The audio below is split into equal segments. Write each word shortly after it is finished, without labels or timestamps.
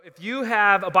If you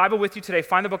have a Bible with you today,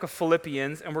 find the book of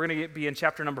Philippians, and we're going to be in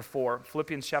chapter number 4,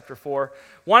 Philippians chapter 4.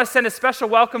 Want to send a special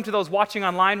welcome to those watching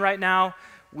online right now.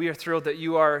 We are thrilled that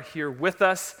you are here with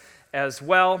us as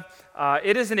well.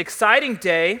 It is an exciting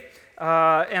day,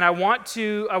 and I want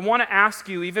to ask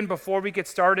you, even before we get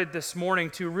started this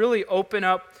morning, to really open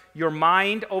up your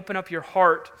mind, open up your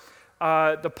heart.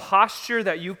 The posture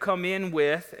that you come in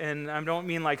with, and I don't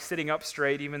mean like sitting up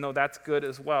straight, even though that's good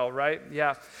as well, right?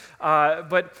 Yeah.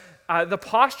 But the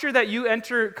posture that you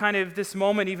enter kind of this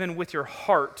moment even with your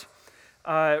heart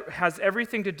has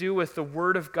everything to do with the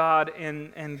Word of God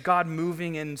and God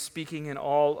moving and speaking and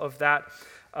all of that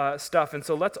stuff. And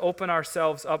so let's open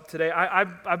ourselves up today.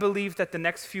 I believe that the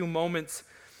next few moments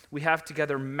we have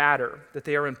together matter, that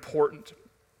they are important.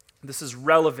 This is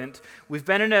relevant. We've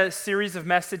been in a series of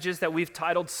messages that we've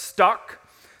titled Stuck.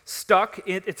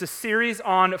 It's a series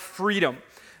on freedom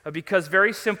because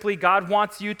very simply, God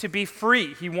wants you to be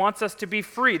free. He wants us to be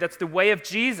free. That's the way of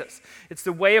Jesus. It's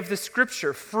the way of the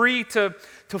Scripture. Free to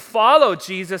follow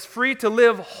Jesus, free to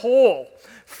live whole,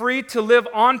 free to live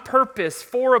on purpose,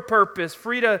 for a purpose,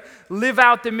 free to live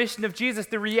out the mission of Jesus.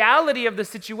 The reality of the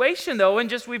situation, though, and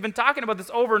just we've been talking about this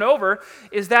over and over,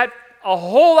 is that a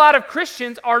whole lot of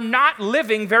Christians are not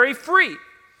living very free.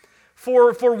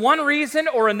 For one reason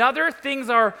or another, things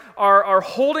are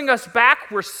holding us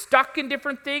back. We're stuck in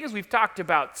different things. We've talked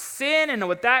about sin and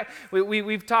with that,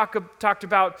 we've talked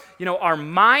about our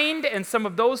mind and some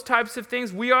of those types of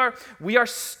things. We are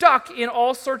stuck in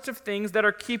all sorts of things that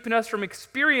are keeping us from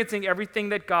experiencing everything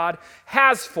that God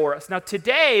has for us. Now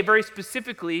today, very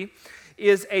specifically,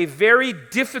 is a very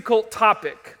difficult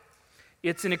topic.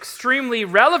 It's an extremely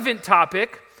relevant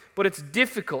topic, but it's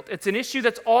difficult. It's an issue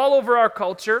that's all over our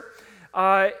culture.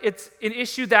 It's an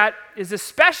issue that is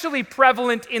especially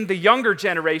prevalent in the younger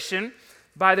generation,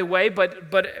 by the way, but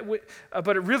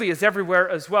it really is everywhere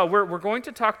as well. We're going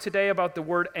to talk today about the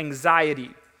word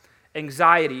anxiety.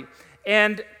 Anxiety.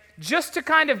 And just to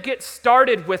kind of get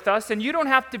started with us, and you don't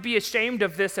have to be ashamed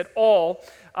of this at all.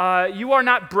 You are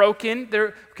not broken.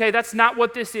 Okay, that's not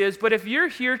what this is. But if you're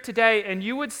here today and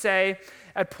you would say,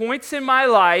 at points in my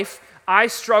life, I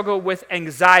struggle with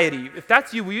anxiety. If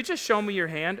that's you, will you just show me your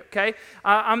hand? Okay,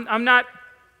 I'm not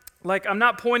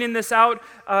pointing this out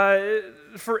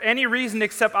for any reason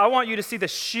except I want you to see the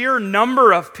sheer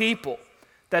number of people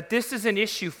that this is an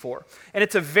issue for. And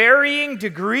it's a varying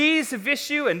degrees of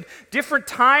issue and different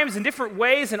times and different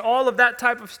ways and all of that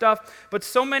type of stuff, but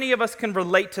so many of us can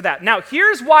relate to that. Now,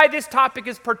 here's why this topic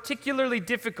is particularly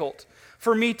difficult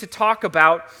for me to talk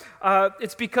about.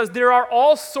 It's because there are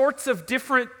all sorts of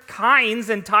different kinds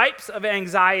and types of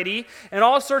anxiety and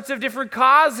all sorts of different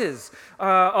causes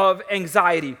of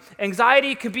anxiety.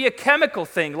 Anxiety can be a chemical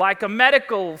thing, like a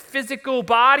medical, physical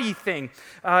body thing.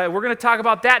 We're going to talk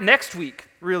about that next week,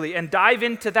 really, and dive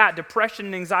into that, depression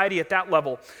and anxiety at that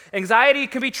level. Anxiety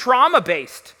can be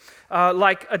trauma-based.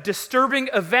 Like a disturbing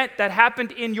event that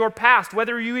happened in your past,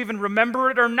 whether you even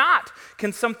remember it or not,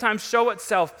 can sometimes show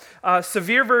itself.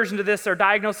 Severe version of this are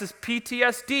diagnosed as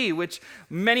PTSD, which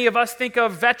many of us think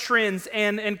of veterans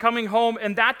and coming home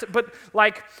and that, but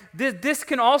like this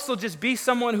can also just be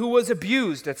someone who was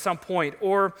abused at some point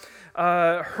or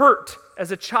hurt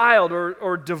as a child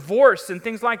or divorce and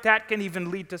things like that can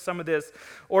even lead to some of this.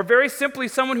 Or very simply,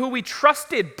 someone who we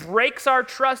trusted breaks our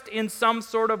trust in some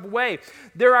sort of way.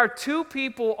 There are 2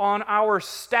 people on our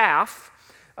staff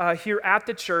here at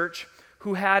the church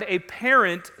who had a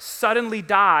parent suddenly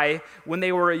die when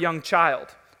they were a young child.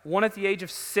 One at the age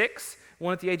of 6,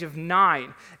 one at the age of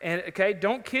 9. And okay,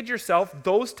 don't kid yourself,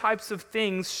 those types of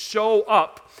things show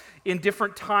up in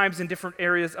different times in different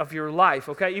areas of your life,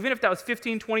 okay? Even if that was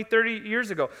 15, 20, 30 years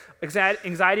ago.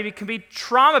 Anxiety can be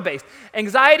trauma-based.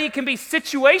 Anxiety can be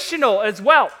situational as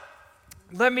well.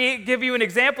 Let me give you an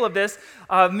example of this.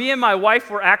 Me and my wife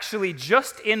were actually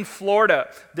just in Florida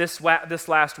this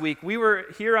last week. We were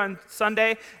here on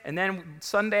Sunday, and then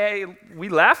Sunday we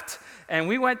left, and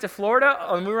we went to Florida,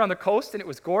 and we were on the coast, and it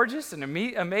was gorgeous and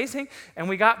amazing, and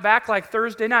we got back like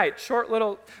Thursday night. Short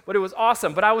little, but it was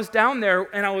awesome. But I was down there,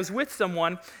 and I was with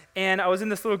someone, and I was in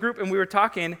this little group, and we were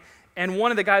talking, and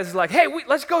one of the guys is like, hey,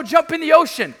 let's go jump in the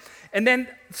ocean. And then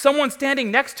someone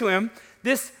standing next to him,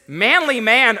 this manly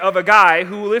man of a guy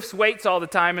who lifts weights all the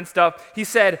time and stuff, he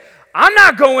said, I'm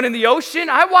not going in the ocean.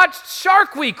 I watched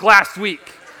Shark Week last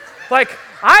week. Like,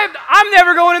 I'm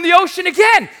never going in the ocean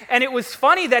again. And it was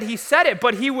funny that he said it,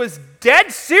 but he was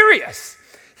dead serious.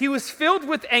 He was filled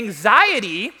with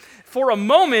anxiety for a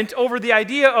moment over the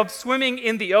idea of swimming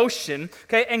in the ocean.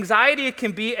 Okay, anxiety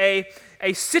can be a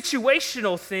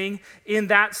situational thing in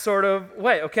that sort of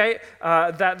way, okay?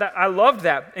 That I love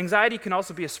that. Anxiety can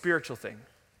also be a spiritual thing.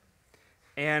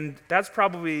 And that's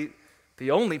probably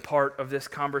the only part of this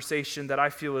conversation that I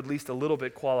feel at least a little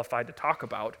bit qualified to talk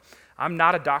about. I'm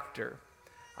not a doctor.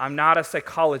 I'm not a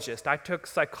psychologist. I took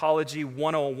Psychology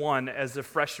 101 as a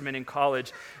freshman in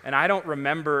college, and I don't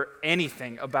remember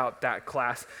anything about that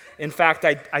class. In fact,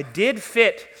 I did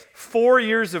fit 4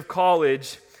 years of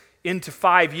college into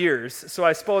 5 years, so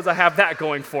I suppose I have that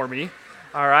going for me.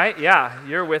 All right, yeah,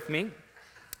 you're with me.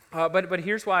 But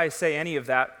here's why I say any of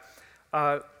that.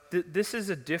 This is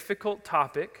a difficult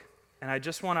topic, and I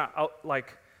just want to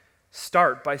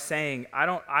start by saying I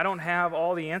don't have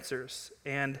all the answers,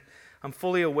 and I'm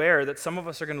fully aware that some of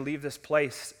us are going to leave this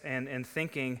place and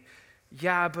thinking,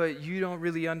 yeah, but you don't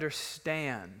really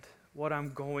understand what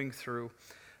I'm going through.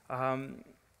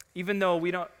 Even though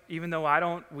we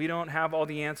don't have all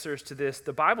the answers to this,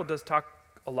 the Bible does talk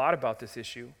a lot about this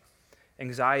issue,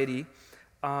 anxiety,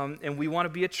 and we want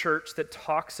to be a church that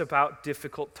talks about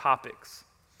difficult topics.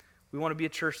 We want to be a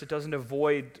church that doesn't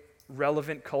avoid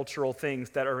relevant cultural things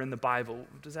that are in the Bible.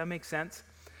 Does that make sense?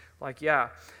 Yeah.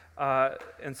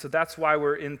 And so that's why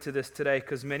we're into this today,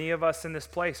 because many of us in this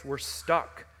place, we're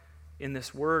stuck in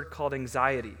this word called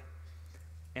anxiety,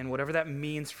 and whatever that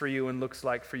means for you and looks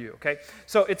like for you, okay?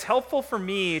 So it's helpful for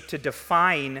me to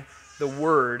define the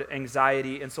word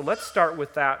anxiety, and so let's start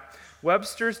with that.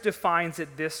 Webster's defines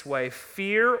it this way: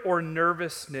 fear or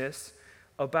nervousness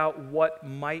about what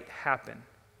might happen.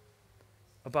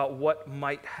 About what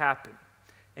might happen.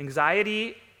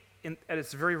 Anxiety, at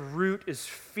its very root, is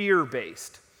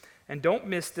fear-based. And don't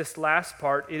miss this last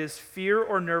part. It is fear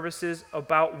or nervousness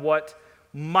about what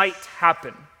might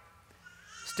happen.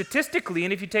 Statistically,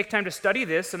 and if you take time to study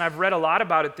this, and I've read a lot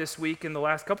about it this week in the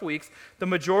last couple weeks, the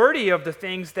majority of the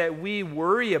things that we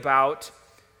worry about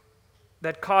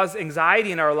that cause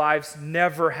anxiety in our lives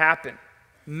never happen.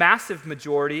 Massive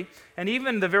majority. And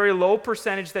even the very low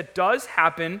percentage that does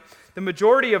happen, the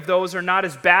majority of those are not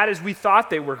as bad as we thought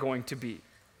they were going to be.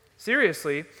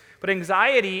 Seriously. But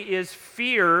anxiety is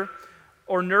fear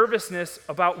or nervousness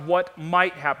about what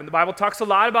might happen. The Bible talks a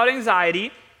lot about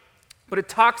anxiety, but it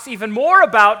talks even more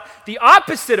about the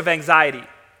opposite of anxiety,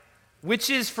 which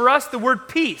is for us the word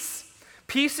peace.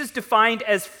 Peace is defined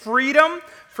as freedom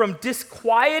from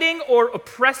disquieting or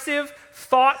oppressive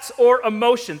thoughts or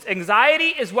emotions. Anxiety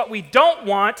is what we don't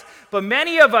want, but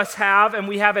many of us have, and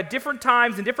we have at different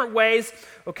times in different ways,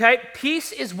 okay?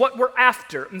 Peace is what we're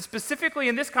after, and specifically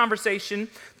in this conversation,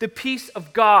 the peace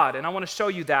of God, and I want to show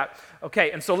you that.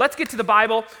 Okay, and so let's get to the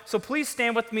Bible. So please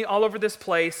stand with me all over this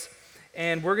place,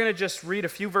 and we're going to just read a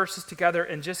few verses together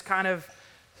and just kind of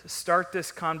start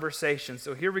this conversation.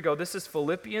 So here we go. This is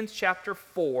Philippians chapter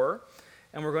 4.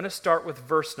 And we're going to start with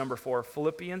verse number 4.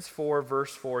 Philippians 4,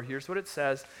 verse 4. Here's what it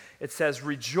says. It says,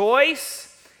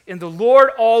 "Rejoice in the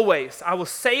Lord always." I will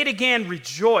say it again,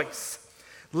 rejoice.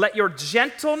 "Let your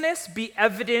gentleness be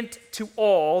evident to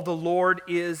all. The Lord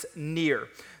is near.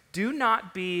 Do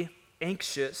not be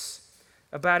anxious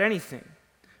about anything,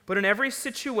 but in every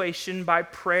situation, by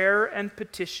prayer and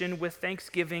petition with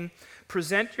thanksgiving,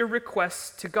 present your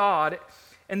requests to God.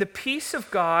 And the peace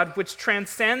of God, which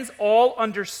transcends all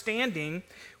understanding,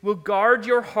 will guard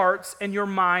your hearts and your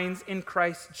minds in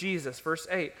Christ Jesus." Verse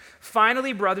 8,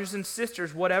 "Finally, brothers and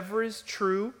sisters, whatever is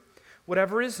true,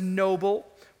 whatever is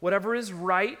noble, whatever is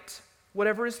right,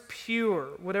 whatever is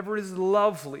pure, whatever is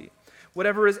lovely,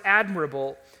 whatever is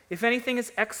admirable, if anything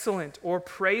is excellent or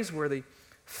praiseworthy,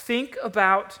 think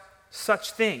about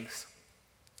such things.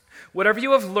 Whatever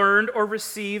you have learned or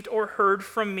received or heard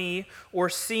from me or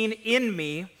seen in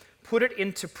me, put it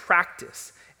into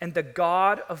practice, and the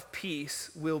God of peace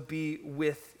will be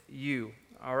with you."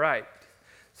 All right.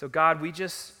 So God, we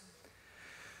just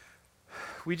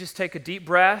take a deep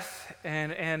breath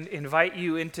and invite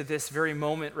you into this very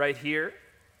moment right here.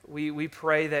 We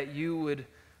pray that you would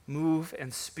move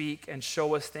and speak and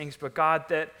show us things, but God,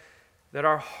 that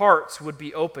our hearts would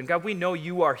be open. God, we know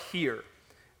you are here.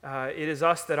 It is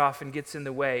us that often gets in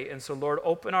the way. And so, Lord,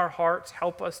 open our hearts.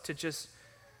 Help us to just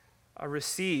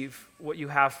receive what you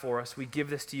have for us. We give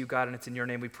this to you, God, and it's in your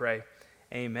name we pray.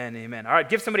 Amen, amen. All right,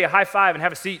 give somebody a high five and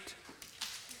have a seat.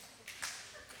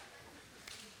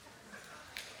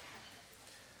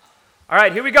 All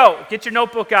right, here we go. Get your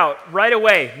notebook out right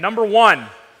away. Number 1.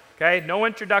 Okay, no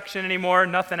introduction anymore,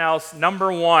 nothing else.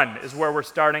 Number 1 is where we're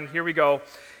starting. Here we go.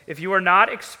 If you are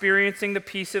not experiencing the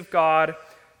peace of God,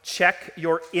 check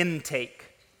your intake.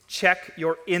 Check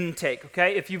your intake,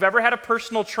 okay? If you've ever had a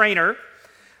personal trainer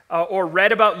or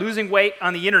read about losing weight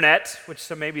on the internet, which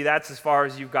so maybe that's as far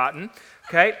as you've gotten,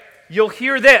 okay? You'll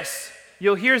hear this.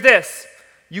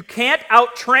 You can't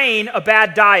out-train a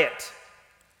bad diet.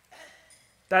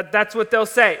 That's what they'll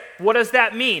say. What does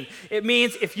that mean? It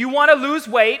means if you want to lose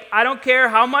weight, I don't care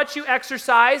how much you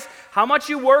exercise, how much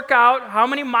you work out, how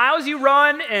many miles you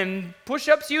run and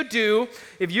push-ups you do,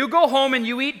 if you go home and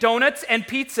you eat donuts and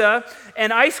pizza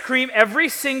and ice cream every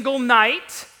single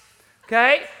night,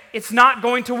 okay, it's not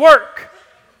going to work.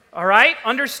 All right?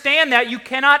 Understand that you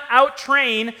cannot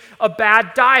out-train a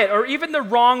bad diet, or even the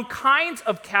wrong kinds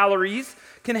of calories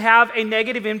can have a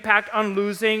negative impact on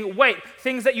losing weight.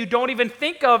 Things that you don't even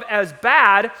think of as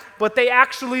bad, but they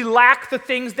actually lack the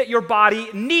things that your body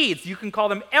needs. You can call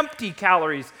them empty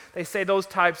calories. They say those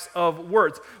types of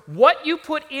words. What you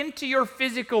put into your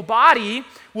physical body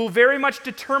will very much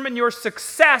determine your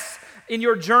success in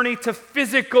your journey to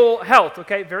physical health.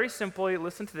 Okay, very simply,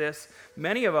 listen to this.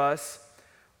 Many of us,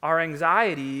 our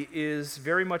anxiety is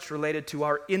very much related to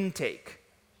our intake,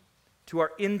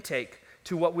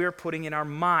 to what we're putting in our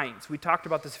minds. We talked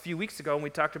about this a few weeks ago, and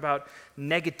we talked about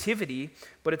negativity,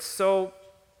 but it's so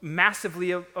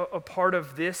massively a part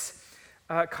of this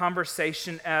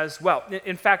conversation as well.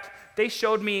 In fact, they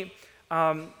showed me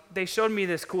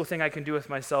this cool thing I can do with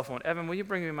my cell phone. Evan, will you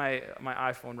bring me my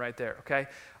iPhone right there, okay?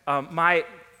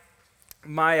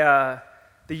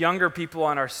 The younger people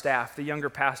on our staff, the younger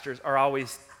pastors, are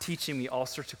always teaching me all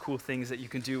sorts of cool things that you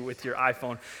can do with your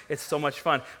iPhone. It's so much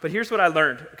fun. But here's what I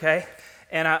learned, okay?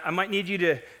 And I might need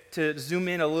you to zoom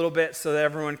in a little bit so that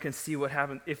everyone can see what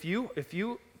happened. If you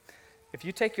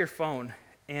take your phone,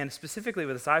 and specifically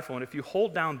with this iPhone, if you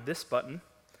hold down this button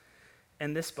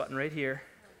and this button right here,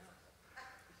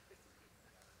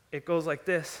 it goes like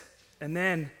this, and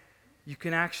then you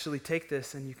can actually take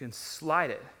this and you can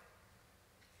slide it.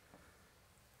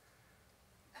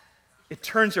 It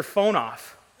turns your phone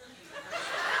off.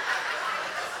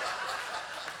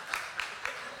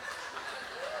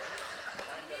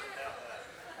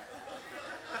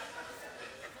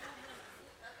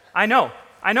 I know,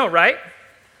 right?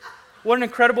 What an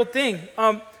incredible thing.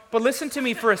 But listen to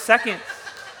me for a second.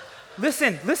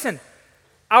 Listen.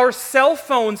 Our cell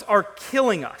phones are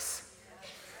killing us.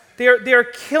 They're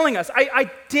killing us. I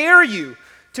dare you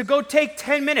to go take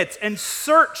 10 minutes and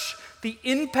search the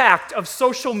impact of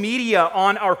social media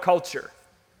on our culture.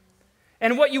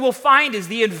 And what you will find is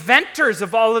the inventors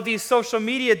of all of these social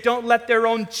media don't let their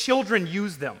own children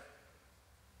use them.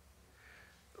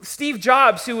 Steve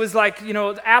Jobs, who was like,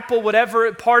 Apple,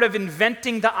 whatever, part of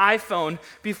inventing the iPhone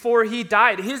before he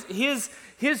died, his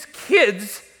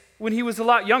kids, when he was a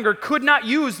lot younger, could not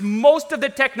use most of the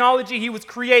technology he was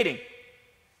creating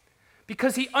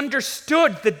because he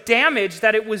understood the damage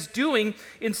that it was doing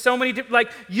in so many different, like,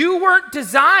 you weren't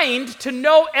designed to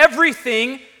know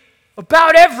everything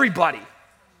about everybody.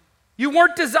 You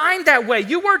weren't designed that way.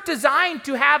 You weren't designed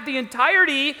to have the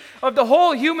entirety of the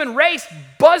whole human race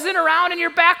buzzing around in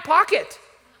your back pocket.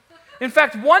 In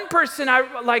fact, one person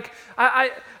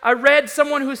I read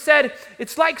someone who said,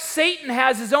 it's like Satan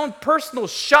has his own personal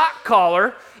shot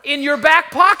collar in your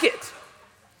back pocket.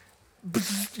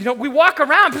 We walk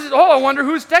around, I wonder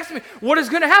who's texting me. What is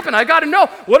going to happen? I got to know.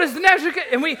 What is the next?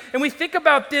 And we think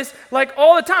about this like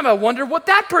all the time. I wonder what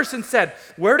that person said.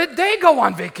 Where did they go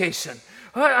on vacation?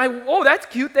 Oh, that's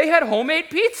cute. They had homemade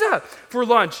pizza for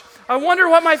lunch. I wonder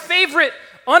what my favorite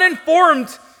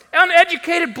uninformed,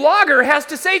 uneducated blogger has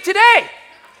to say today.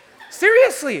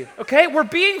 Seriously, okay? We're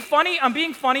being funny. I'm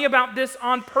being funny about this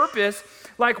on purpose.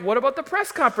 Like, what about the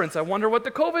press conference? I wonder what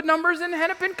the COVID numbers in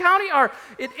Hennepin County are.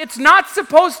 It's not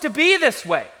supposed to be this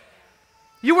way.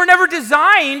 You were never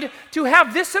designed to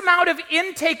have this amount of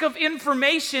intake of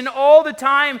information all the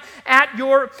time at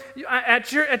your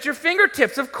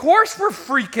fingertips. Of course we're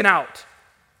freaking out.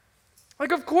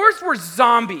 Like, of course we're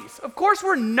zombies. Of course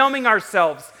we're numbing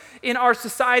ourselves in our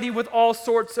society with all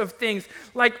sorts of things.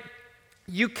 Like,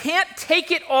 you can't take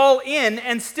it all in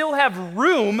and still have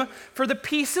room for the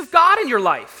peace of God in your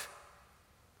life.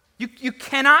 You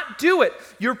cannot do it.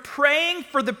 You're praying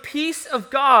for the peace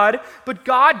of God, but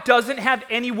God doesn't have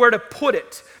anywhere to put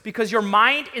it because your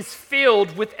mind is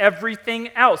filled with everything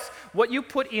else. What you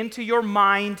put into your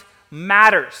mind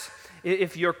matters.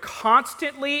 If you're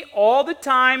constantly, all the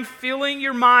time, filling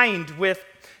your mind with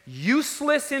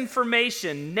useless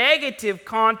information, negative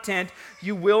content,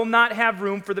 you will not have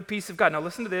room for the peace of God. Now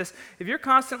listen to this. If you're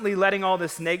constantly letting all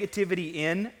this negativity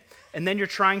in and then you're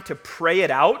trying to pray it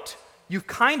out, you've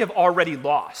kind of already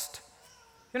lost.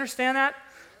 You understand that?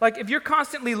 Like, if you're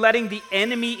constantly letting the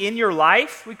enemy in your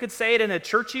life, we could say it in a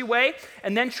churchy way,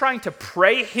 and then trying to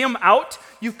pray him out,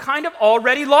 you've kind of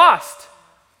already lost.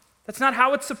 That's not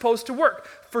how it's supposed to work.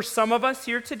 For some of us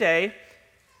here today,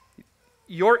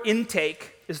 your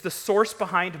intake is the source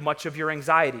behind much of your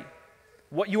anxiety.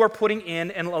 what you are putting in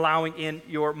and allowing in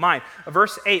your mind.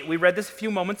 Verse 8, we read this a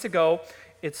few moments ago.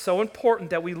 It's so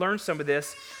important that we learn some of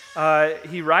this.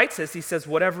 He writes this, he says,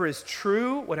 whatever is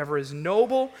true, whatever is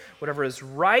noble, whatever is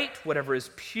right, whatever is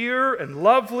pure and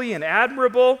lovely and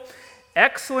admirable,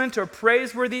 excellent or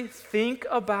praiseworthy, think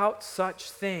about such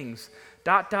things. ...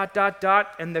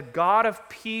 And the God of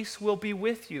peace will be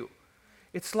with you.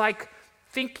 It's like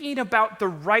thinking about the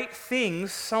right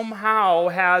things somehow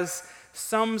has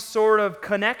some sort of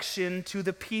connection to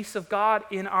the peace of God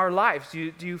in our lives.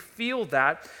 Do you feel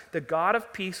that? The God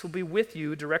of peace will be with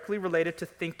you, directly related to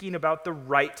thinking about the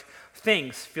right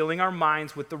things, filling our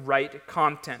minds with the right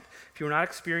content. If you're not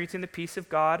experiencing the peace of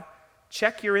God,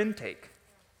 check your intake.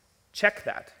 Check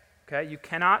that, okay? You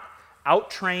cannot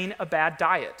out-train a bad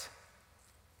diet.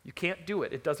 You can't do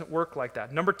it. It doesn't work like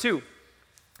that. Number two,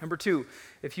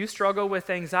 if you struggle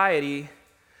with anxiety,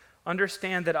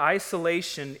 understand that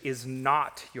isolation is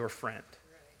not your friend.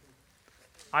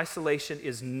 Isolation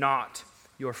is not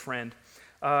your friend.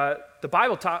 The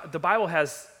Bible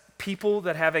has people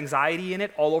that have anxiety in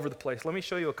it all over the place. Let me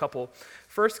show you a couple.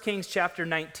 1 Kings chapter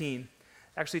 19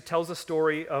 actually tells a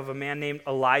story of a man named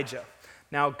Elijah.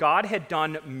 Now, God had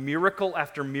done miracle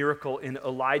after miracle in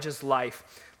Elijah's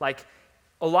life. Like,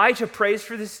 Elijah prays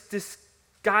for this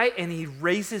guy, and he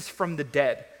raises from the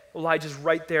dead. Elijah's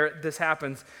right there. This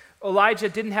happens. Elijah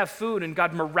didn't have food, and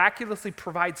God miraculously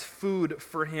provides food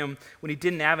for him when he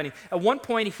didn't have any. At one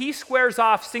point, he squares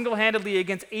off single-handedly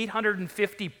against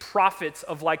 850 prophets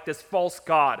of like this false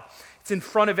god. It's in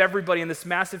front of everybody in this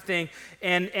massive thing,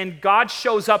 and God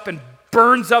shows up and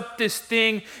burns up this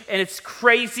thing, and it's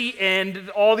crazy, and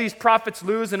all these prophets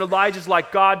lose, and Elijah's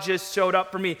like, God just showed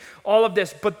up for me. All of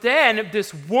this. But then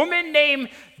this woman named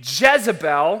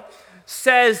Jezebel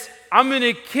says, I'm going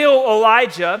to kill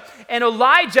Elijah. And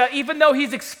Elijah, even though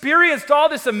he's experienced all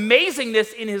this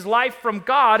amazingness in his life from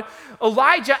God,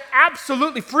 Elijah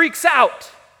absolutely freaks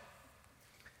out.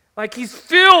 Like, he's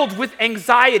filled with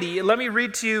anxiety. Let me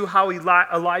read to you how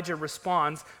Elijah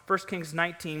responds. 1 Kings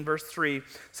 19, verse 3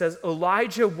 says,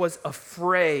 Elijah was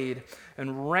afraid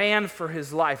and ran for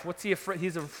his life. What's he afraid?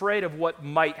 He's afraid of what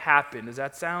might happen. Does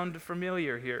that sound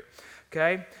familiar here?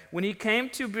 Okay. When he came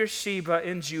to Beersheba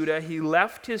in Judah, he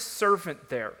left his servant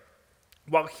there,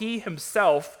 while he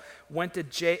himself went a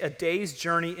day's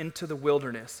journey into the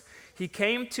wilderness. He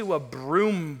came to a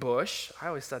broom bush. I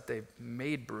always thought they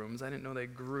made brooms. I didn't know they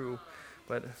grew,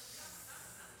 but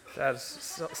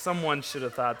someone should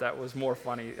have thought that was more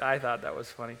funny. I thought that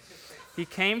was funny. He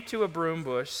came to a broom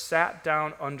bush, sat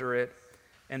down under it,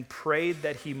 and prayed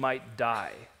that he might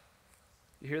die.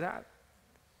 You hear that?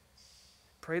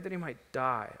 Prayed that he might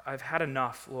die. I've had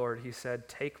enough, Lord, he said.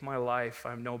 Take my life.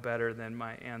 I'm no better than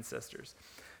my ancestors.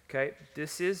 Okay,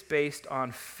 this is based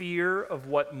on fear of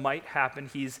what might happen.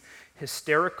 He's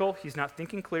hysterical. He's not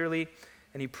thinking clearly,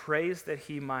 and he prays that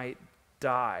he might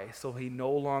die so he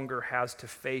no longer has to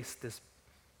face this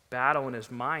battle in his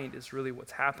mind is really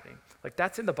what's happening. Like,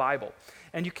 that's in the Bible.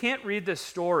 And you can't read this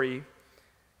story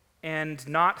and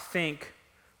not think,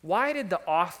 why did the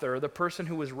author, the person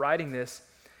who was writing this,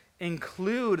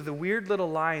 include the weird little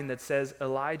line that says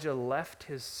Elijah left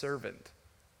his servant?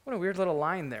 What a weird little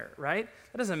line there, right?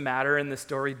 That doesn't matter in the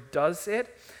story, does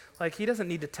it? Like, he doesn't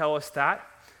need to tell us that.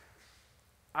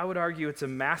 I would argue it's a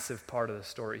massive part of the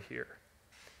story here.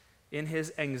 In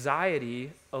his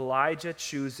anxiety, Elijah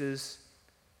chooses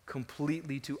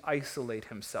completely to isolate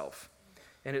himself,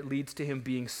 and it leads to him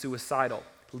being suicidal.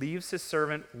 Leaves his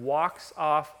servant, walks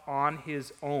off on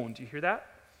his own. Do you hear that?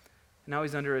 Now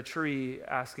he's under a tree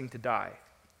asking to die.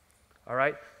 All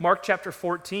right? Mark chapter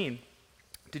 14.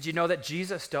 Did you know that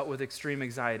Jesus dealt with extreme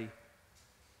anxiety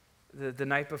the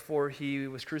night before he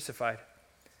was crucified?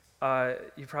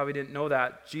 You probably didn't know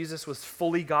that. Jesus was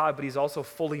fully God, but he's also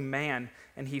fully man,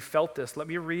 and he felt this. Let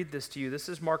me read this to you. This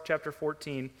is Mark chapter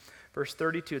 14, verse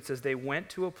 32. It says, they went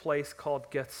to a place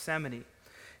called Gethsemane,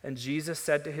 and Jesus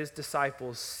said to his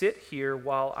disciples, sit here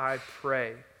while I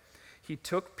pray. He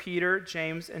took Peter,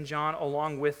 James, and John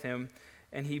along with him,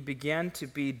 and he began to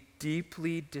be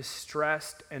deeply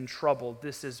distressed and troubled.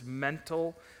 This is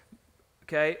mental,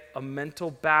 okay, a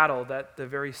mental battle that the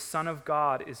very Son of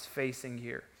God is facing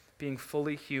here, being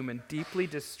fully human, deeply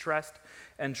distressed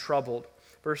and troubled.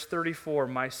 Verse 34,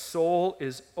 my soul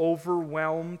is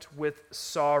overwhelmed with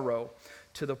sorrow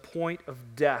to the point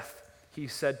of death, he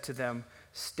said to them.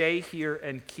 Stay here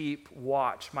and keep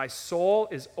watch. My soul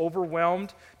is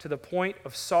overwhelmed to the point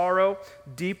of sorrow,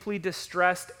 deeply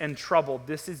distressed and troubled.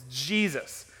 This is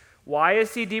Jesus. Why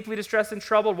is he deeply distressed and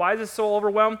troubled? Why is his soul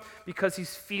overwhelmed? Because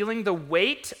he's feeling the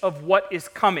weight of what is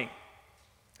coming.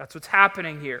 That's what's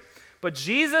happening here. But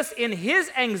Jesus, in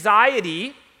his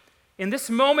anxiety, in this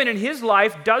moment in his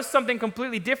life, does something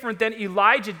completely different than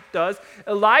Elijah does.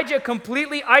 Elijah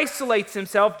completely isolates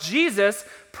himself. Jesus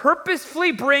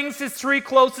purposefully brings his 3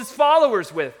 closest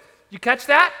followers with. You catch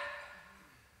that?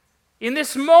 In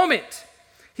this moment,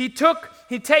 he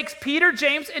takes Peter,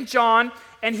 James, and John,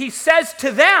 and he says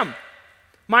to them,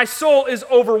 "My soul is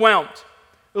overwhelmed."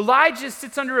 Elijah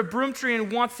sits under a broom tree and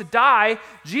wants to die.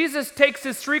 Jesus takes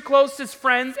his 3 closest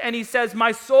friends and he says,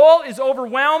 "My soul is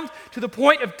overwhelmed to the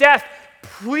point of death.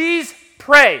 Please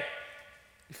pray."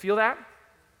 You feel that?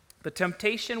 The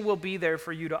temptation will be there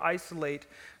for you to isolate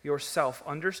yourself.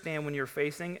 Understand, when you're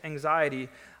facing anxiety,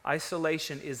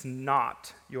 isolation is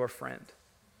not your friend.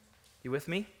 You with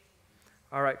me?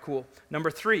 All right, cool.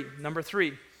 Number three.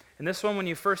 And this one, when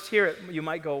you first hear it, you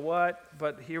might go, what?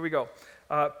 But here we go.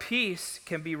 Peace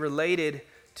can be related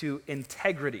to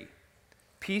integrity.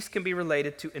 Peace can be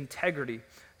related to integrity.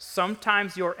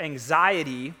 Sometimes your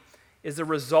anxiety is a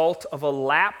result of a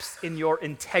lapse in your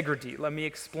integrity. Let me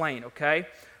explain, okay?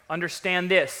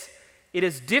 Understand this. It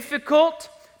is difficult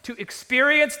to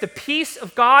experience the peace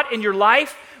of God in your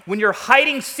life when you're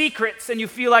hiding secrets and you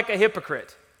feel like a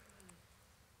hypocrite.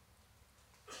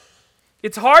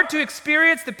 It's hard to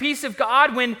experience the peace of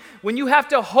God when you have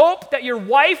to hope that your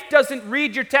wife doesn't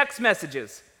read your text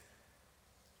messages.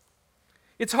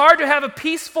 It's hard to have a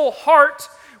peaceful heart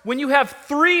when you have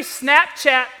 3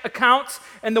 Snapchat accounts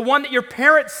and the one that your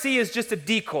parents see is just a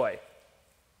decoy.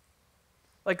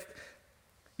 Like,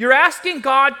 you're asking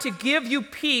God to give you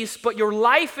peace, but your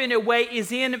life in a way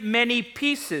is in many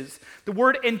pieces. The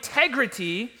word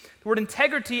integrity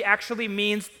actually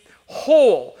means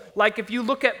whole. Like if you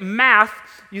look at math,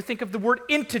 you think of the word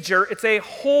integer, it's a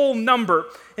whole number.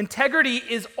 Integrity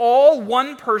is all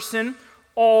one person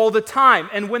all the time.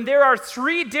 And when there are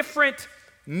 3 different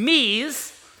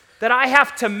me's that I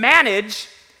have to manage,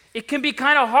 it can be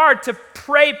kind of hard to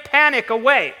pray panic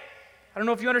away. I don't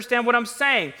know if you understand what I'm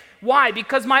saying. Why?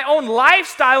 Because my own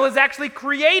lifestyle is actually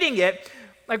creating it.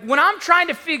 Like when I'm trying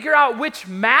to figure out which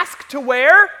mask to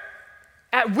wear,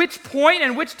 at which point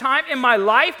and which time in my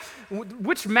life,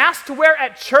 which mask to wear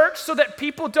at church so that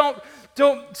people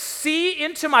don't see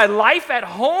into my life at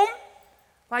home.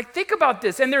 Like, think about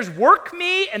this. And there's work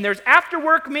me, and there's after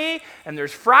work me, and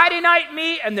there's Friday night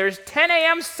me, and there's 10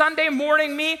 a.m. Sunday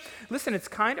morning me. Listen, it's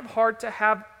kind of hard to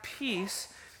have peace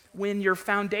when your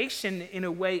foundation in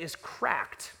a way is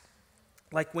cracked.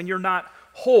 Like when you're not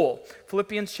whole.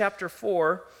 Philippians chapter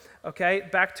 4, okay,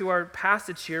 back to our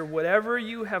passage here. Whatever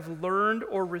you have learned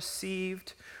or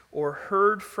received or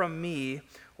heard from me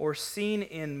or seen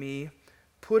in me,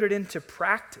 put it into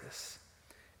practice,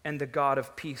 and the God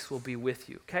of peace will be with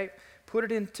you, okay? Put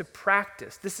it into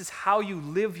practice. This is how you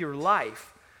live your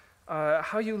life.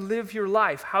 How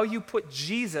you put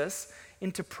Jesus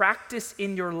into practice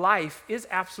in your life is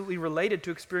absolutely related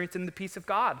to experiencing the peace of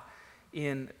God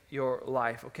in your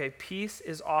life, okay? Peace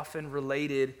is often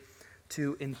related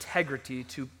to integrity,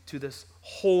 to this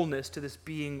wholeness, to this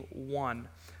being one,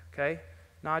 okay?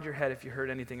 Nod your head if you heard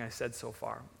anything I said so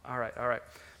far. All right.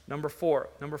 Number four,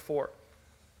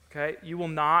 okay? You will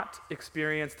not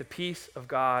experience the peace of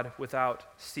God without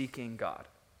seeking God.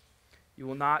 You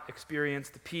will not experience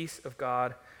the peace of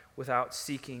God without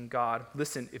seeking God.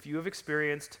 Listen, if you have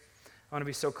experienced, I want to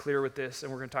be so clear with this,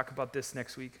 and we're going to talk about this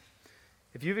next week.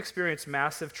 If you've experienced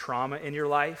massive trauma in your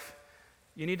life,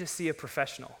 you need to see a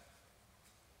professional.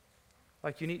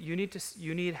 Like you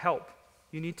need help.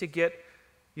 You need to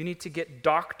get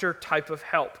doctor type of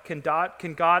help. Can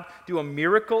God do a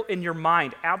miracle in your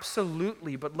mind?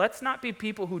 Absolutely. But let's not be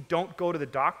people who don't go to the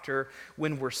doctor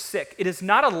when we're sick. It is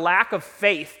not a lack of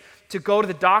faith to go to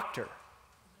the doctor.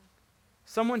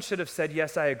 Someone should have said,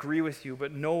 yes, I agree with you,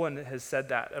 but no one has said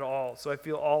that at all. So I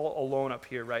feel all alone up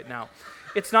here right now.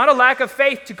 It's not a lack of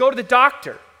faith to go to the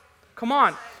doctor. Come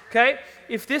on, okay?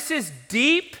 If this is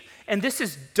deep and this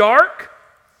is dark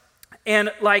and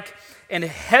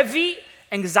heavy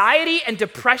anxiety and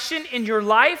depression in your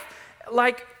life,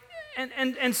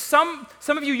 and some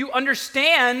of you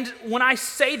understand when I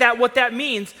say that, what that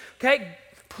means, okay?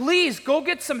 Please go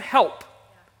get some help.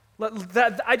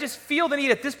 I just feel the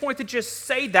need at this point to just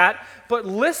say that, but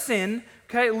listen,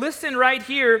 okay? Listen right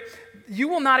here. You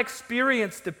will not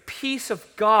experience the peace of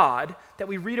God that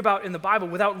we read about in the Bible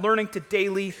without learning to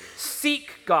daily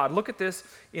seek God. Look at this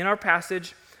in our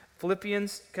passage,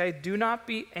 Philippians, okay? Do not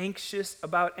be anxious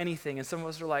about anything. And some of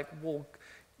us are like, well,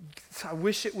 I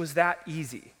wish it was that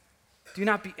easy. Do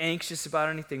not be anxious about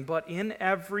anything, but in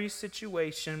every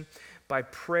situation, by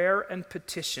prayer and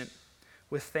petition,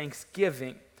 with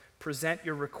thanksgiving, present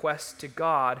your requests to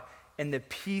God, and the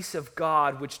peace of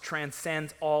God, which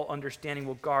transcends all understanding,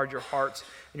 will guard your hearts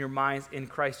and your minds in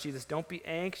Christ Jesus. Don't be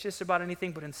anxious about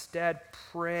anything, but instead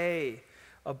pray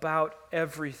about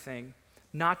everything.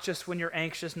 Not just when you're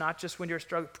anxious, not just when you're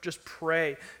struggling, just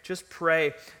pray. Just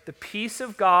pray. The peace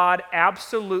of God,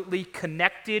 absolutely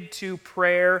connected to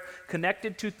prayer,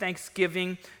 connected to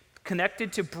thanksgiving,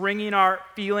 connected to bringing our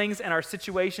feelings and our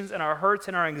situations and our hurts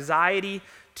and our anxiety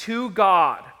to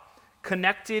God.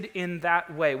 Connected in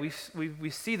that way. We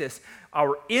see this.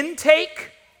 Our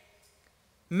intake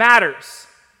matters,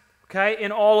 okay,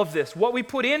 in all of this. What we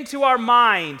put into our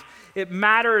mind, it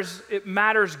matters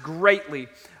greatly.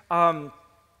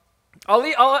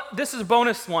 This is a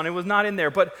bonus one. It was not in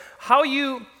there, but how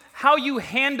you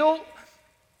handle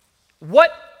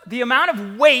the amount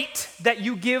of weight that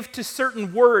you give to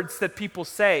certain words that people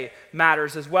say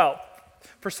matters as well.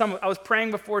 For some, I was praying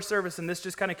before service, and this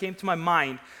just kind of came to my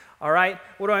mind. All right,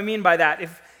 what do I mean by that?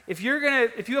 If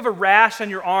you have a rash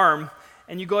on your arm,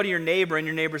 and you go to your neighbor, and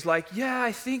your neighbor's like, yeah,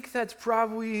 I think that's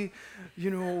probably,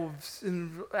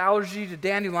 an allergy to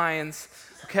dandelions,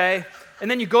 okay? And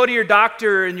then you go to your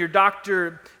doctor, and your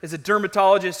doctor is a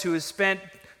dermatologist who has spent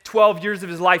 12 years of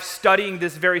his life studying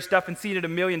this very stuff and seen it a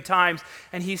million times,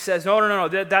 and he says, no,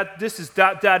 this is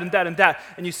that, and that, and that.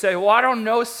 And you say, well, I don't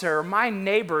know, sir. My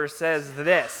neighbor says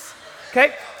this.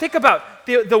 Okay? Think about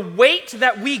the weight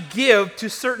that we give to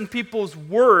certain people's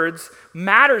words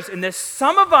matters in this.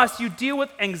 Some of us, you deal with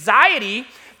anxiety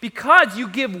because you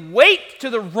give weight to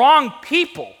the wrong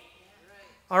people.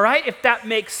 All right? If that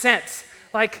makes sense.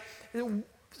 Like, it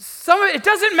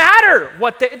doesn't matter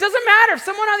it doesn't matter if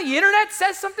someone on the internet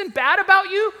says something bad about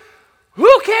you.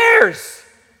 Who cares?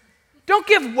 Don't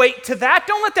give weight to that.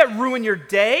 Don't let that ruin your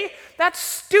day. That's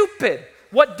stupid.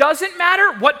 What doesn't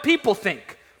matter? What people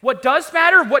think. What does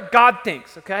matter? What God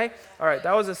thinks, okay? All right,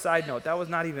 that was a side note. That was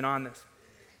not even on this.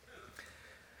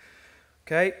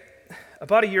 Okay,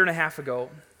 about a year and a half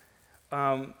ago,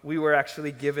 we were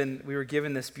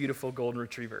given this beautiful golden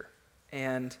retriever,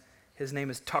 and his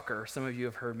name is Tucker. Some of you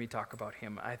have heard me talk about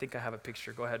him. I think I have a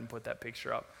picture. Go ahead and put that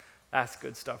picture up. That's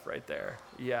good stuff right there.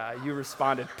 Yeah, you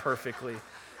responded perfectly,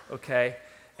 okay?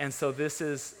 And so this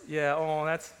is,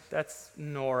 that's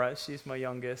Nora. She's my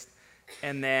youngest.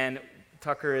 And then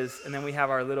Tucker and then we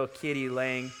have our little kitty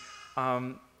laying.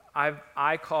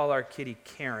 I call our kitty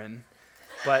Karen,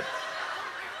 but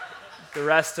the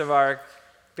rest of our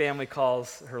family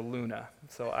calls her Luna,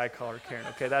 so I call her Karen.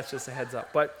 Okay, that's just a heads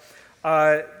up. But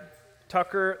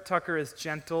Tucker is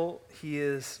gentle. He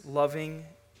is loving.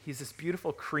 He's this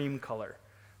beautiful cream color,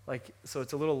 so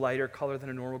it's a little lighter color than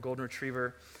a normal golden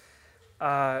retriever.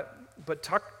 But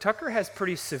Tucker has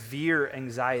pretty severe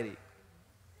anxiety.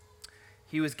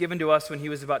 He was given to us when he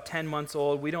was about 10 months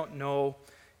old. We don't know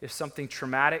if something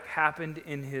traumatic happened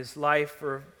in his life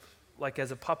or like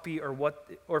as a puppy or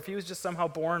if he was just somehow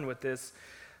born with this.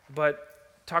 But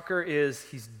Tucker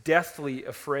he's deathly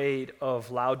afraid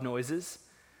of loud noises,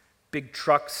 big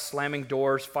trucks, slamming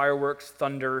doors, fireworks,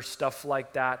 thunder, stuff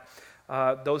like that.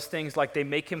 Those things, they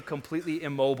make him completely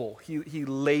immobile. He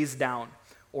lays down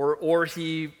or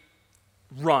he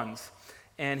runs.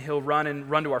 And he'll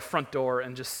run to our front door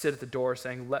and just sit at the door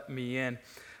saying, let me in.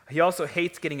 He also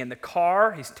hates getting in the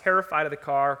car. He's terrified of the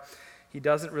car. He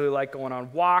doesn't really like going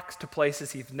on walks to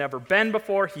places he's never been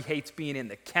before. He hates being in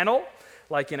the kennel,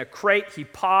 like in a crate. He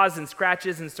paws and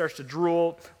scratches and starts to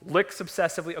drool, licks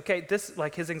obsessively. Okay, this,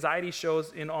 his anxiety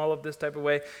shows in all of this type of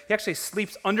way. He actually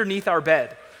sleeps underneath our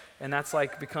bed, and that's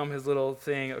become his little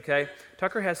thing, okay?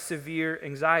 Tucker has severe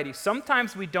anxiety.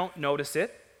 Sometimes we don't notice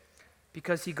it,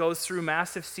 because he goes through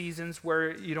massive seasons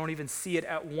where you don't even see it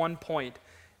at one point.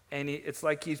 And it's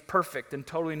like he's perfect and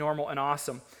totally normal and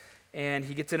awesome. And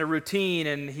he gets in a routine,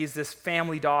 and he's this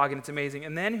family dog, and it's amazing.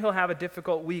 And then he'll have a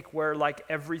difficult week where,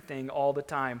 everything all the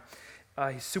time,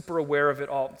 he's super aware of it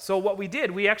all. So what we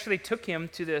did, we actually took him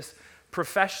to this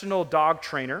professional dog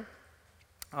trainer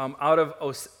out of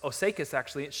Osakis,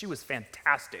 actually. She was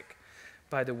fantastic.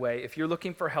 By the way, if you're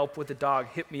looking for help with a dog,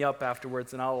 hit me up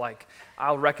afterwards, and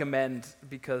I'll recommend,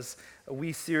 because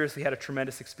we seriously had a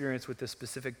tremendous experience with this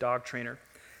specific dog trainer.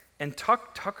 And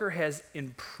Tucker has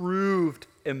improved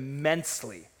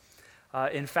immensely.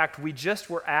 In fact, we just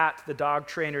were at the dog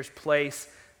trainer's place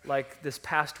this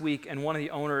past week, and one of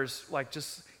the owners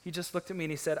he just looked at me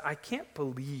and he said, I can't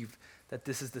believe that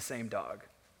this is the same dog.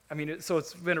 I mean, so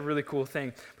it's been a really cool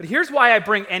thing. But here's why I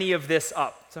bring any of this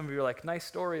up. Some of you are like, nice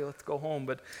story, let's go home.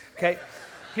 But, okay,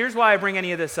 here's why I bring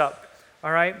any of this up,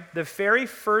 all right? The very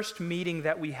first meeting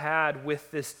that we had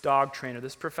with this dog trainer,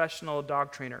 this professional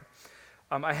dog trainer,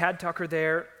 I had Tucker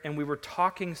there, and we were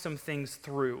talking some things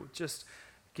through, just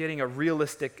getting a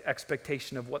realistic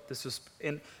expectation of what this was.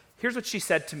 And here's what she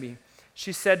said to me.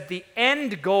 She said, the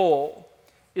end goal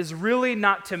is really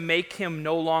not to make him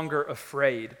no longer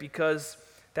afraid, because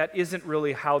that isn't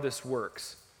really how this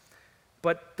works.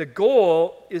 But the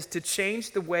goal is to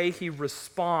change the way he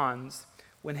responds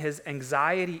when his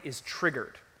anxiety is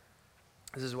triggered.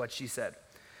 This is what she said.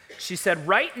 She said,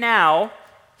 right now,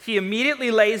 he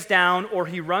immediately lays down, or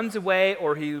he runs away,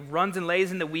 or he runs and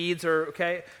lays in the weeds, or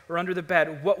under the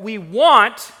bed. What we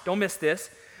want, don't miss this,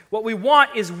 what we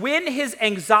want is when his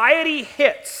anxiety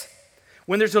hits,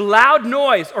 when there's a loud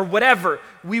noise or whatever,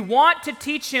 we want to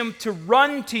teach him to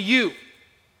run to you.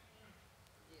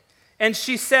 And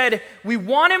she said, we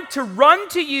want him to run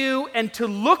to you and to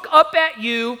look up at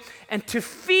you and to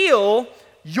feel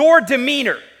your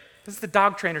demeanor. This is the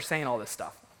dog trainer saying all this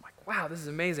stuff. I'm like, wow, this is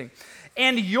amazing.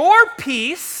 And your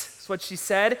peace, that's what she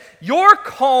said, your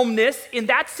calmness in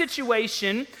that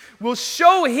situation will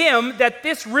show him that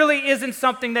this really isn't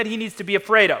something that he needs to be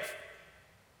afraid of.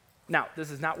 Now, this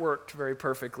has not worked very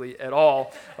perfectly at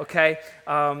all, okay?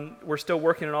 We're still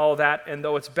working on all of that, and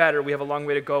though it's better, we have a long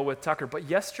way to go with Tucker. But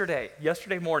yesterday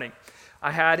morning,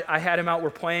 I had him out, we're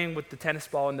playing with the tennis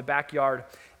ball in the backyard,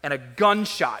 and a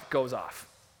gunshot goes off,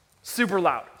 super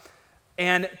loud.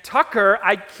 And Tucker,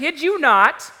 I kid you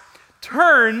not,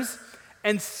 turns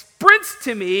and sprints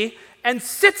to me and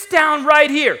sits down right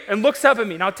here and looks up at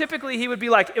me. Now, typically, he would be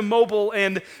like immobile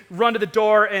and run to the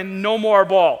door and no more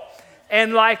ball.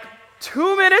 And like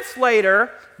 2 minutes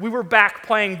later, we were back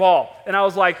playing ball. And I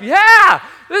was like, yeah,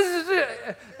 this is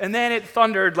it. And then it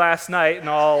thundered last night and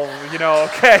all,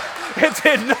 okay. It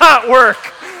did not work,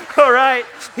 all right?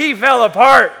 He fell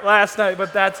apart last night,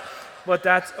 but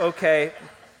that's okay.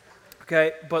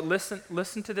 Okay, but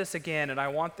listen to this again, and I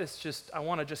want to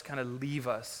just kind of leave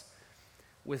us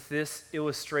with this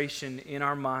illustration in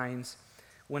our minds.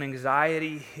 When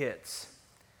anxiety hits,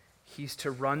 he's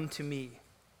to run to me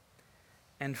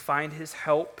and find his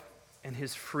help and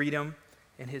his freedom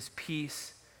and his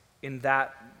peace in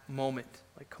that moment.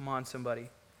 Like, come on, somebody.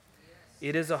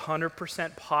 It is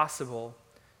 100% possible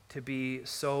to be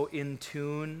so in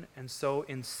tune and so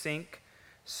in sync,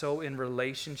 so in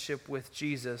relationship with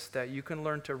Jesus, that you can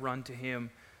learn to run to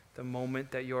him the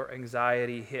moment that your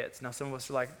anxiety hits. Now, some of us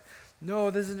are like,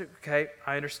 no, this isn't okay.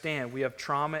 I understand. We have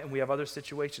trauma and we have other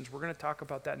situations. We're going to talk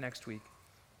about that next week,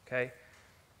 okay?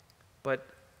 But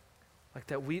like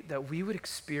that we would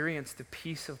experience the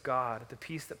peace of God, the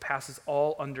peace that passes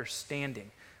all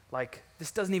understanding. Like,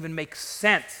 this doesn't even make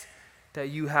sense that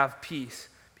you have peace,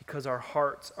 because our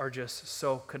hearts are just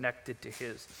so connected to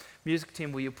his. Music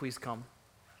team, will you please come?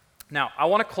 Now, I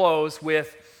want to close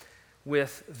with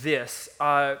this.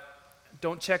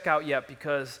 Don't check out yet,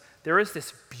 because there is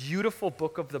this beautiful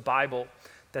book of the Bible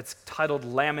that's titled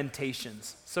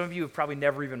Lamentations. Some of you have probably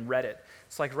never even read it.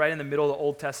 It's like right in the middle of the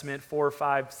Old Testament, 4,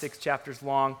 5, 6 chapters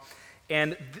long.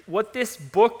 And what this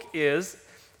book is,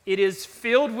 it is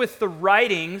filled with the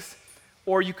writings,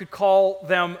 or you could call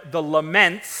them the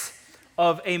laments,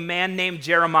 of a man named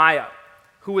Jeremiah,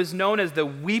 who is known as the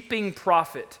weeping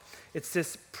prophet. It's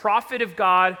this prophet of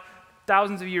God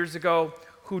thousands of years ago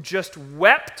who just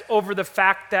wept over the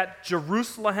fact that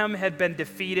Jerusalem had been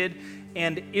defeated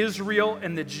and Israel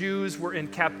and the Jews were in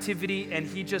captivity, and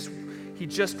he just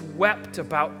wept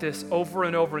about this over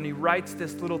and over, and he writes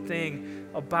this little thing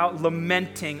about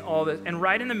lamenting all this. And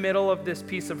right in the middle of this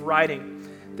piece of writing,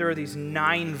 there are these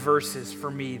 9 verses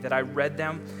for me that I read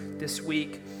them this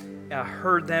week,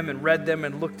 heard them and read them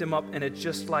and looked them up, and it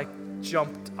just like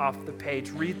jumped off the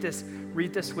page. Read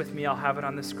this with me. I'll have it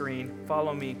on the screen.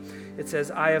 Follow me. It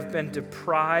says, I have been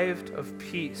deprived of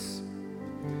peace.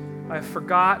 I have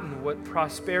forgotten what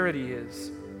prosperity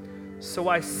is. So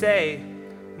I say,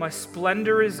 my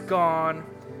splendor is gone,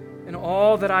 and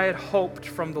all that I had hoped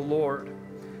from the Lord.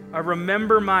 I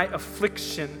remember my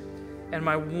affliction and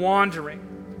my wandering,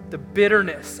 the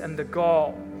bitterness and the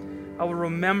gall. I will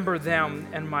remember them,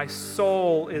 and my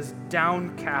soul is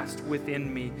downcast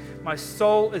within me. My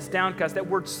soul is downcast. That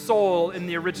word soul in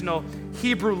the original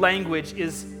Hebrew language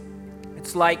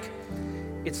it's like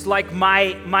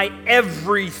my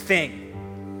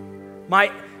everything.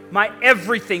 My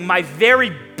everything, my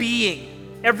very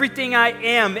being, everything I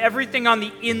am, everything on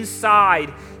the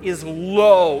inside is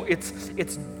low.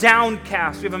 It's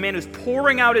downcast. We have a man who's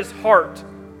pouring out his heart.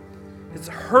 It's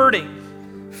hurting.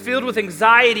 Filled with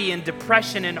anxiety and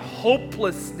depression and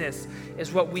hopelessness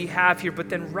is what we have here. But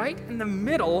then right in the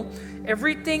middle,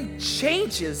 everything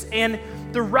changes. And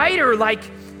the writer,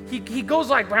 he goes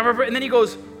like, and then he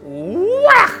goes,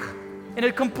 whack, in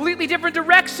a completely different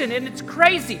direction. And it's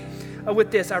crazy.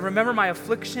 with this. I remember my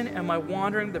affliction and my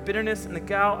wandering, the bitterness and the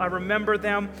gall. I remember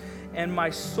them, and my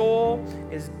soul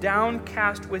is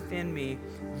downcast within me.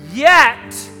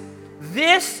 Yet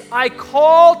this I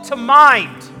call to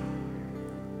mind.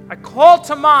 I call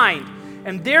to mind,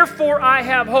 and therefore I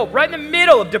have hope. Right in the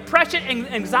middle of depression and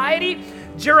anxiety,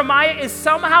 Jeremiah is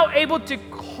somehow able to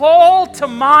call to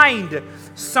mind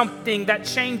something that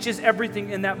changes everything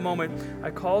in that moment.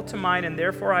 I call to mind, and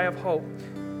therefore I have hope.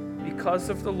 Because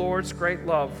of the Lord's great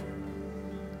love,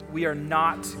 we are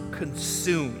not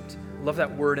consumed. I love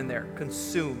that word in there,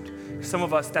 consumed. Some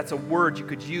of us, that's a word you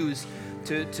could use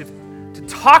to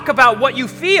talk about what you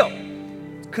feel.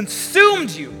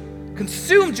 Consumed you,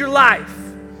 consumed your life.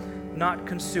 Not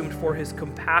consumed, for his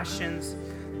compassions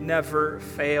never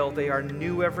fail. They are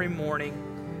new every morning.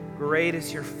 Great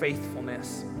is your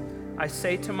faithfulness. I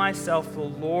say to myself, the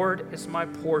Lord is my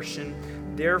portion.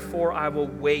 Therefore I will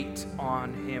wait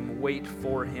on him, wait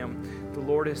for him. The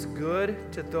Lord is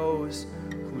good to those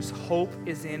whose hope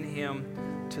is in him,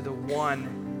 to the one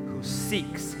who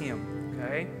seeks him.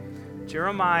 Okay?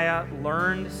 Jeremiah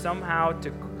learned somehow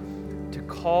to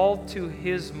call to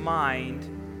his mind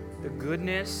the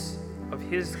goodness of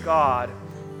his God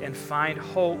and find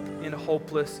hope in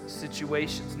hopeless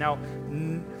situations. Now,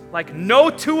 like no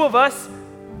two of us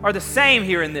are the same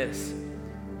here in this.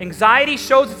 Anxiety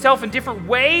shows itself in different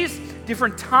ways,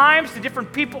 different times, to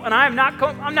different people, and I'm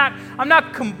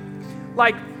not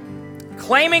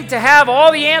claiming to have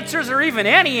all the answers or even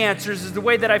any answers is the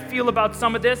way that I feel about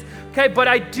some of this. Okay, but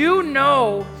I do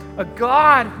know a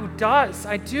God who does.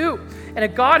 I do. And a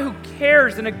God who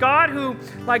cares, and a God who,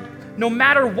 no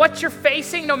matter what you're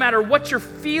facing, no matter what you're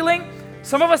feeling,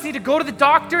 some of us need to go to the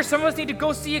doctor, some of us need to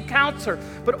go see a counselor,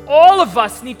 but all of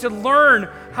us need to learn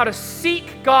how to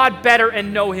seek God better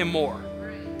and know him more.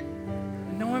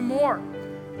 Know him more.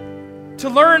 To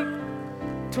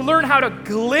learn how to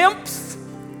glimpse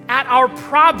at our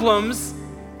problems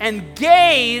and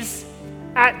gaze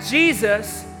at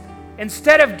Jesus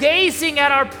instead of gazing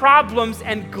at our problems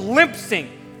and glimpsing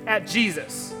at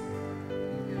Jesus.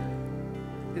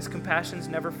 His compassions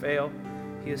never fail.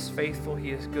 He is faithful.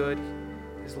 He is good.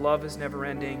 His love is never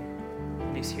ending.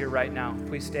 And he's here right now.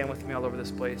 Please stand with me all over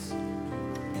this place.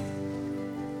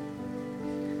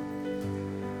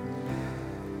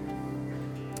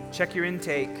 Check your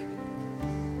intake.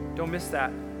 Don't miss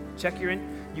that. Check your intake.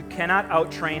 You cannot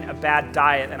out-train a bad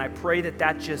diet, and I pray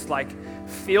that just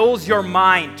fills your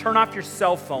mind. Turn off your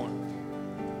cell phone.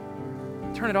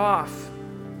 Turn it off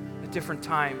at different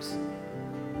times.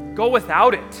 Go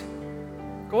without it.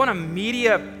 Go on a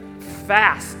media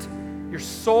fast. Your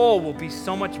soul will be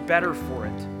so much better for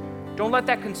it. Don't let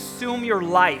that consume your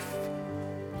life.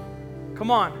 Come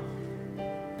on.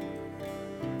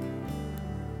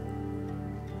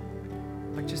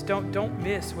 Just don't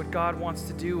miss what God wants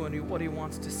to do and what he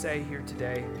wants to say here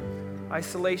today.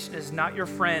 Isolation is not your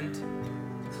friend.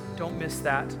 Don't miss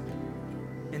that.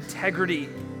 Integrity,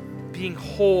 being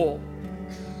whole.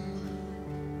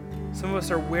 Some of us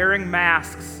are wearing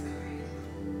masks.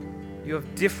 You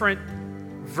have different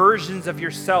versions of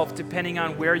yourself depending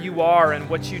on where you are and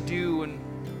what you do, and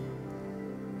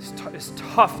it's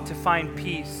tough to find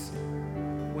peace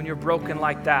when you're broken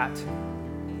like that.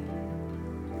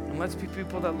 And let's be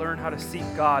people that learn how to seek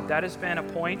God. That has been a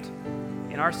point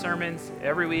in our sermons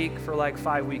every week for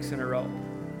 5 weeks in a row.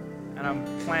 And I'm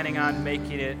planning on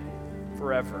making it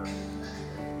forever.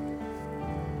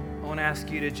 I want to ask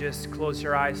you to just close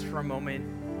your eyes for a moment.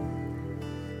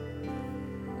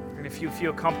 And if you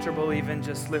feel comfortable, even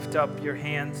just lift up your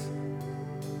hands.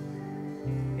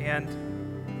 And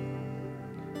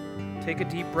take a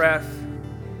deep breath.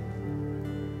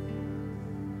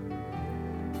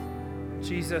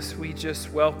 Jesus, we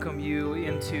just welcome you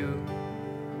into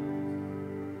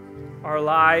our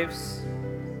lives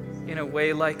in a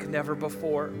way like never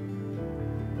before.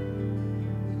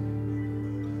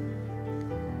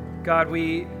 God,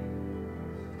 we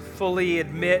fully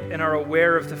admit and are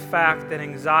aware of the fact that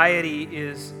anxiety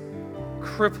is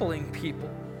crippling people,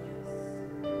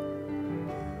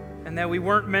 and that we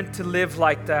weren't meant to live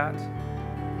like that.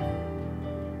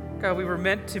 God, we were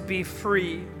meant to be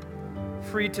free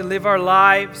to live our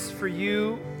lives for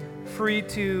you, free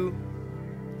to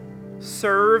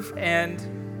serve and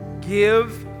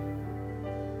give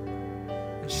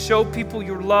and show people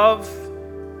your love.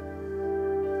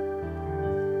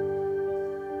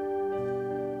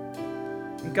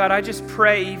 And God, I just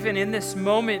pray even in this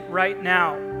moment right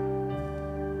now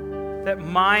that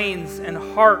minds and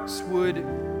hearts would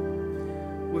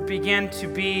begin to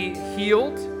be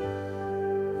healed,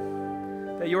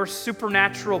 that your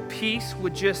supernatural peace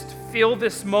would just fill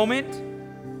this moment.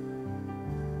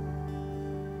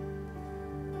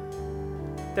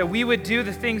 that we would do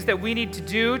the things that we need to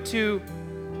do to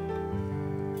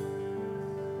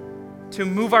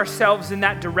move ourselves in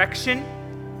that direction.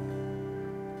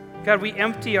 God, we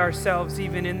empty ourselves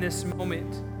even in this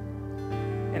moment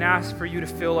and ask for you to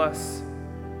fill us.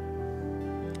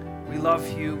 We love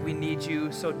you. We need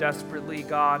you so desperately,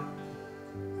 God.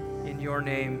 In your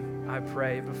name, I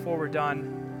pray. Before we're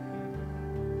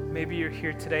done, maybe you're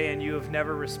here today and you have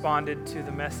never responded to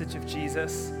the message of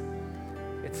Jesus.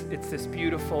 It's this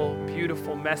beautiful,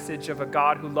 beautiful message of a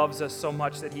God who loves us so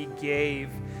much that he gave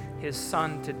his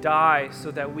son to die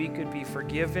so that we could be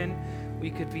forgiven,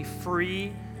 we could be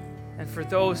free. And for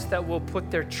those that will put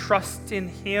their trust in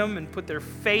him and put their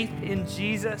faith in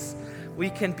Jesus, we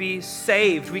can be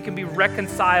saved. We can be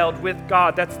reconciled with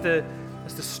God. That's the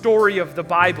story of the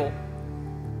Bible.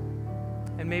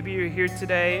 And maybe you're here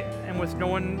today and with no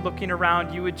one looking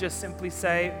around, you would just simply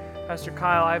say, Pastor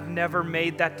Kyle, I've never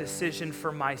made that decision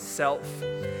for myself.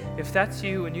 If that's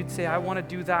you and you'd say, I want to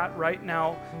do that right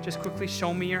now, just quickly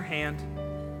show me your hand.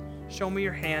 Show me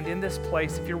your hand in this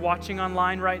place. If you're watching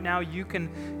online right now, you can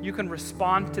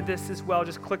respond to this as well.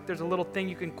 Just click, there's a little thing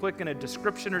you can click in a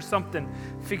description or something.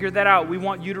 Figure that out. We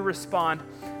want you to respond.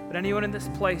 But anyone in this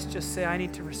place, just say, I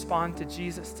need to respond to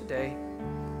Jesus today.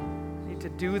 I need to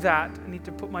do that. I need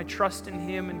to put my trust in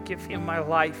him and give him my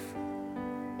life.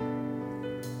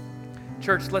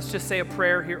 Church, let's just say a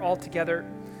prayer here all together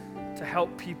to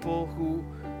help people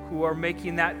who are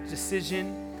making that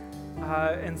decision.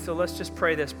 And so let's just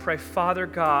pray this. Pray, Father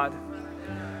God,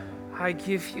 I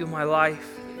give you my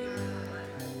life.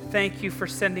 Thank you for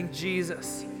sending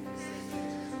Jesus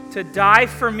to die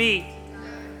for me.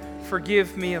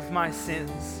 Forgive me of my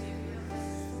sins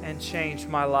and change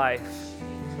my life.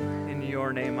 In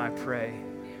your name I pray.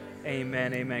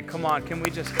 Amen, amen. Come on, can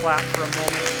we just clap for a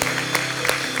moment?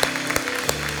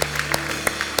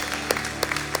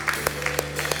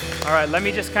 All right, let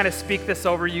me just kind of speak this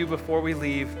over you before we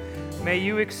leave. May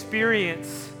you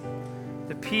experience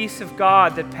the peace of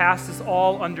God that passes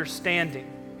all understanding.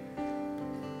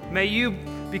 May you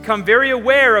become very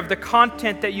aware of the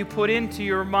content that you put into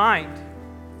your mind.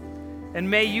 And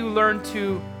may you learn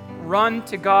to run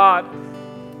to God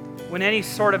when any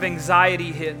sort of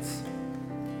anxiety hits.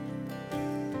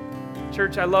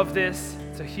 Church, I love this.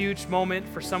 It's a huge moment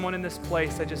for someone in this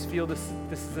place. I just feel this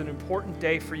is an important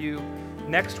day for you.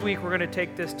 Next week, we're going to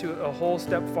take this to a whole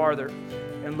step farther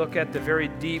and look at the very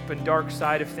deep and dark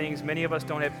side of things. Many of us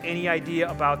don't have any idea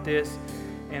about this,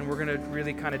 and we're going to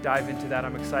really kind of dive into that.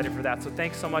 I'm excited for that. So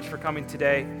thanks so much for coming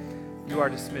today. You are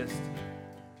dismissed.